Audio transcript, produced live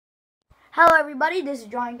Hello everybody, this is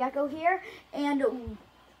Gecko here, and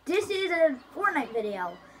this is a Fortnite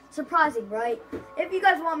video. Surprising, right? If you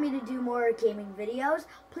guys want me to do more gaming videos,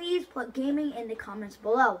 please put gaming in the comments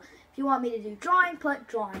below. If you want me to do drawing, put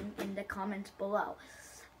drawing in the comments below.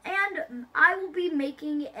 And I will be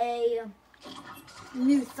making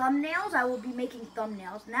new thumbnails. I will be making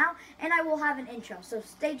thumbnails now, and I will have an intro, so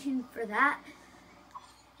stay tuned for that.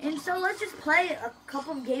 And so let's just play a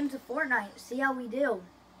couple of games of Fortnite, see how we do.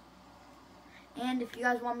 And if you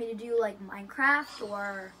guys want me to do like Minecraft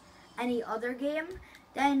or any other game,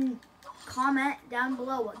 then comment down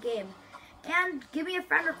below what game. And give me a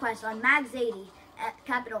friend request on Mags80, at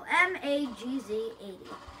capital MAGZ80,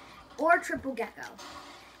 or Triple Gecko.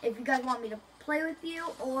 If you guys want me to play with you,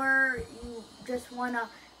 or you just want to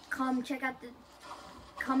come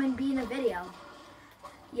and be in a video.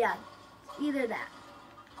 Yeah, either that.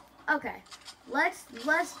 Okay, less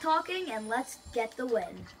talking and let's get the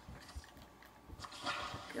win.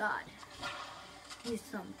 God, use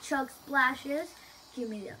some chug splashes. Give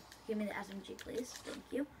me the SMG, please. Thank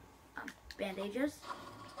you. Bandages.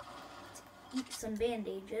 Let's eat some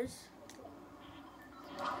bandages.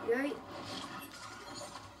 Right.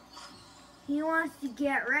 He wants to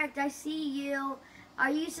get wrecked. I see you. Are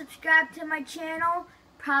you subscribed to my channel?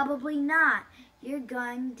 Probably not. You're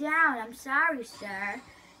going down. I'm sorry, sir.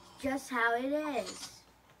 Just how it is.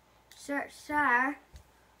 Sir,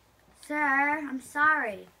 I'm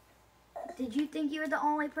sorry. Did you think you were the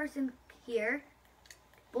only person here?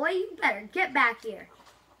 Boy, you better get back here.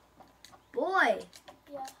 Boy.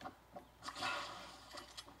 Yeah.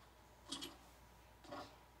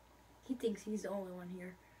 He thinks he's the only one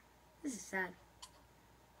here. This is sad.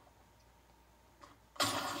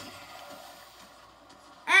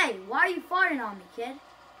 Hey, why are you farting on me, kid?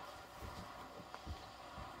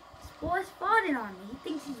 This boy's farting on me. He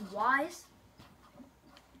thinks he's wise.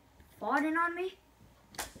 Farting on me?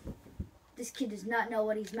 This kid does not know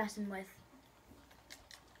what he's messing with.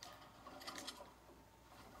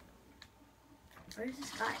 Where's this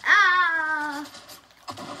guy? Ah!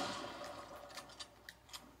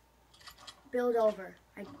 Build over.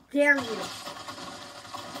 I dare you.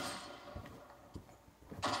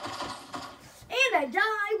 And I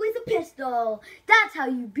die with a pistol. That's how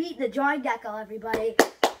you beat the giant gecko, everybody.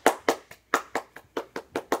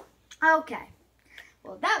 Okay.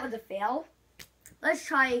 Well, that was a fail. Let's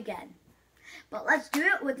try again. But let's do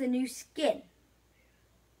it with a new skin.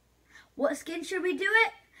 What skin should we do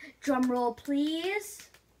it? Drum roll, please.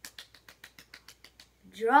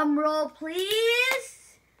 Drum roll,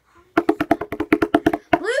 please.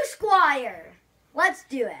 Blue Squire. Let's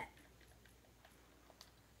do it.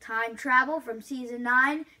 Time travel from season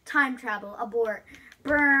 9. Time travel abort.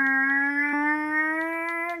 Burn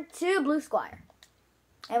to Blue Squire.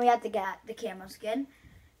 And we have to get the camo skin.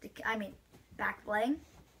 Back bling.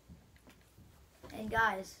 And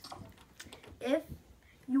guys, if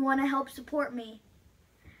you want to help support me,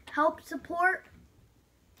 help support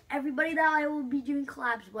everybody that I will be doing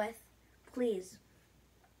collabs with, please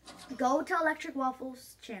go to Electric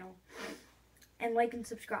Waffles channel and like and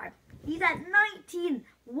subscribe. He's at 19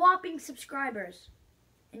 whopping subscribers.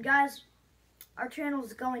 And guys, our channel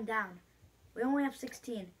is going down. We only have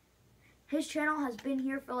 16. His channel has been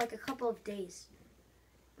here for like a couple of days,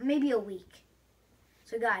 maybe a week.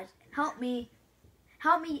 So guys, help me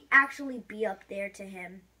actually be up there to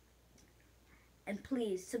him. And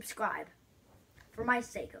please subscribe for my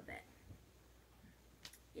sake of it.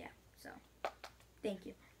 Yeah, so thank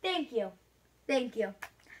you. Thank you. Thank you.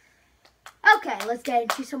 Okay, let's get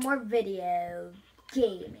into some more video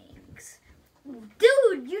gamings.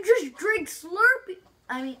 Dude, you just drink Slurpee.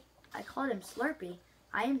 I called him Slurpee.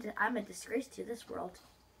 I'm a disgrace to this world.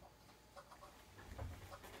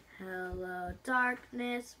 Hello,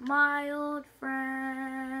 darkness, my old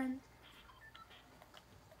friend.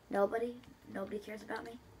 Nobody cares about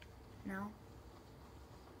me? No?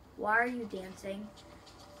 Why are you dancing?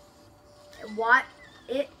 What?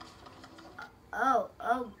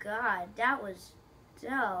 Oh God, that was,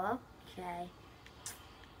 okay.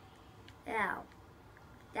 Ow.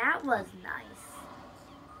 That was nice.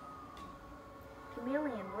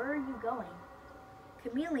 Chameleon, where are you going?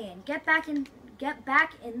 Chameleon, get back in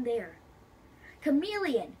there.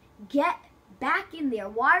 Chameleon, get back in there.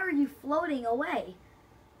 Why are you floating away?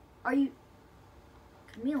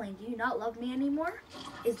 Chameleon, do you not love me anymore?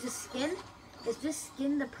 Is this skin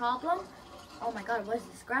the problem? Oh my God, what is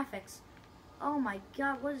this graphics? Oh my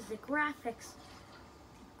God, what is the graphics?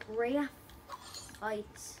 Graphites.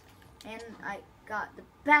 And I got the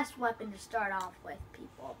best weapon to start off with,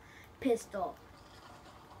 people. Pistol.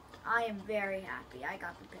 I am very happy I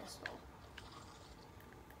got the pistol.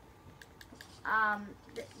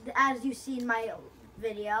 As you see in my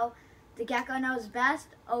video, the gecko knows best.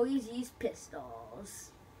 Always use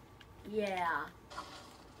pistols. Yeah.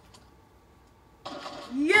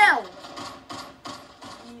 Yo!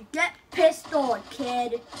 Get pistol,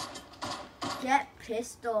 kid. Get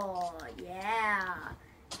pistol. Yeah.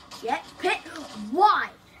 Get Why?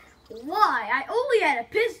 Why? I only had a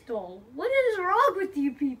pistol. What is wrong with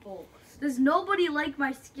you people? Does nobody like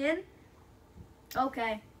my skin?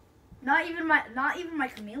 Okay. Not even my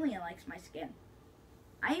chameleon likes my skin.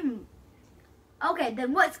 Okay,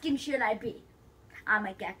 then what skin should I be? I'm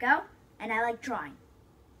a gecko and I like drawing.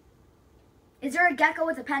 Is there a gecko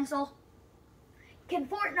with a pencil? Can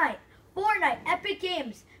Fortnite, Epic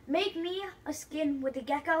Games, make me a skin with a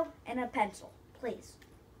gecko and a pencil? Please.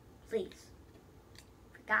 Please.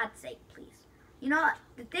 For God's sake, please. You know what?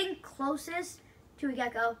 The thing closest to a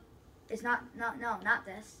gecko is not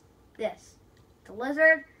this. This. The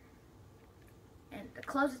lizard. And the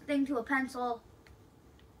closest thing to a pencil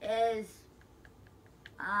is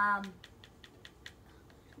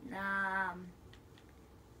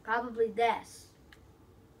probably this.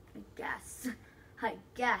 I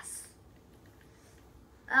guess.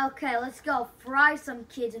 Okay, let's go fry some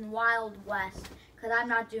kids in Wild West, because I'm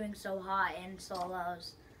not doing so hot in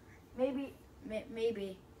solos. Maybe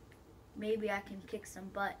I can kick some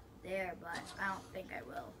butt there, but I don't think I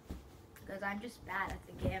will, because I'm just bad at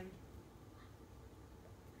the game.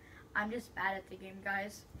 I'm just bad at the game,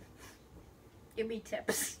 guys. Give me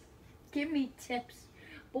tips. Give me tips.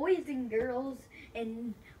 Boys and girls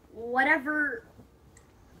and whatever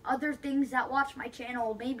other things that watch my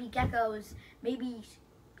channel, maybe geckos, maybe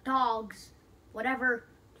dogs, whatever,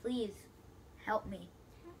 please help me.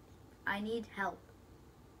 I need help.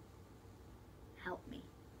 Help me.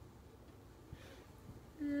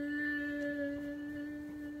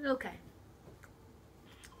 Okay.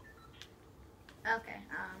 Okay,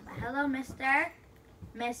 hello, mister.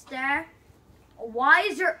 Mister. Why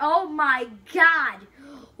is your, oh my God.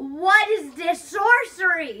 What is this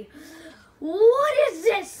sorcery? What is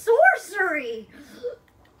this sorcery?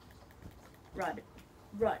 Run.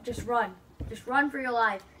 Run. Just run. Just run for your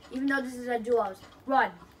life. Even though this is a duos.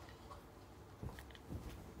 Run.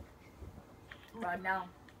 Run now.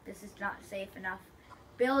 This is not safe enough.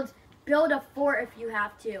 Build a fort if you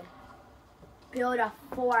have to. Build a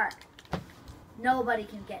fort. Nobody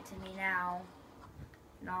can get to me now.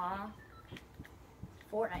 Nah.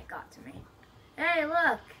 Fortnite got to me. Hey,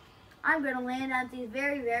 look. I'm going to land on these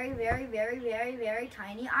very, very, very, very, very, very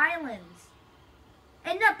tiny islands.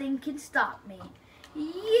 And nothing can stop me.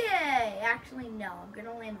 Yay! Actually, no. I'm going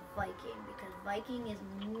to land Viking because Viking is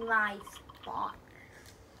my spot.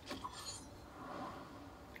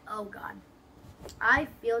 Oh, God. I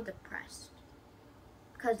feel depressed.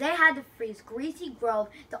 Because they had to freeze Greasy Grove,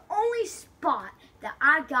 the only spot that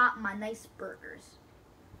I got my nice burgers.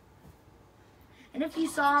 And if you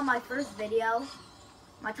saw my first video,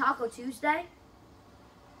 my Taco Tuesday,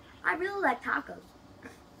 I really like tacos.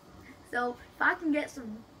 So if I can get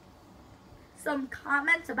some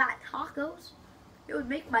comments about tacos, it would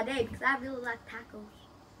make my day because I really like tacos.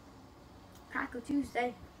 Taco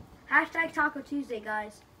Tuesday. Hashtag Taco Tuesday,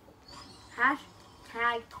 guys.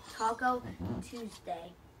 Hashtag Taco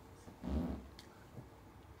Tuesday.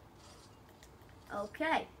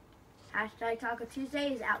 Okay. Hashtag Taco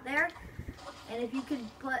Tuesday is out there. And if you could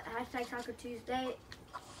put hashtag Taco Tuesday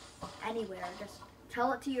anywhere, just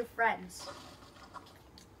tell it to your friends.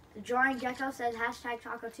 The Drawing Gecko says hashtag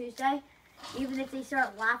Taco Tuesday. Even if they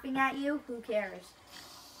start laughing at you, who cares?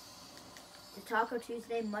 The Taco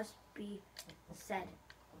Tuesday must be said.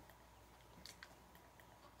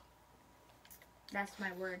 That's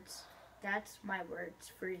my words. That's my words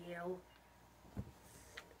for you.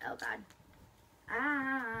 Oh, God.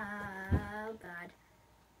 Oh, God.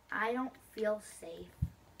 I don't feel safe.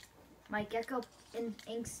 My gecko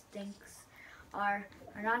instincts are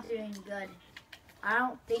not doing good. I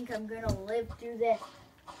don't think I'm going to live through this.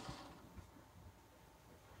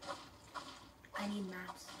 I need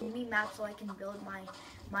maps. Give me maps so I can build my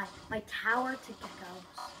tower to geckos.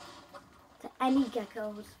 To any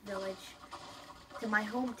gecko's village. To my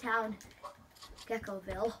hometown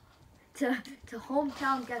Geckoville. To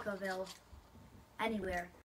hometown Geckoville. Anywhere.